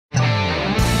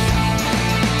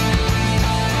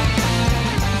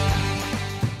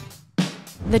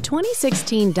The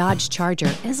 2016 Dodge Charger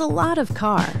is a lot of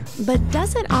car, but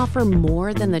does it offer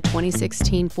more than the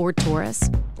 2016 Ford Taurus?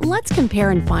 Let's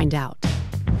compare and find out.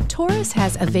 Taurus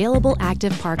has available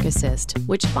active park assist,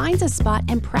 which finds a spot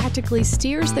and practically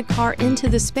steers the car into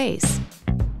the space.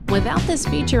 Without this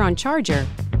feature on Charger,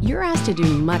 you're asked to do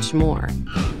much more.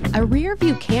 A rear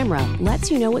view camera lets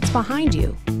you know what's behind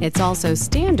you. It's also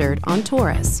standard on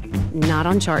Taurus, not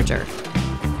on Charger.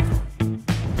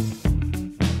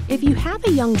 If you have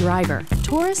a young driver,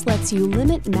 Taurus lets you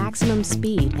limit maximum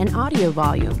speed and audio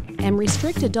volume and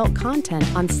restrict adult content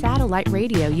on satellite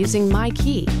radio using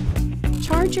MyKey.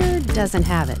 Charger doesn't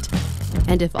have it.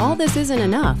 And if all this isn't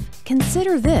enough,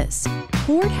 consider this.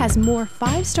 Ford has more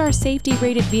 5-star safety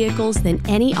rated vehicles than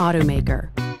any automaker.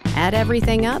 Add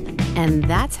everything up, and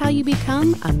that's how you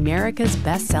become America's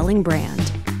best-selling brand.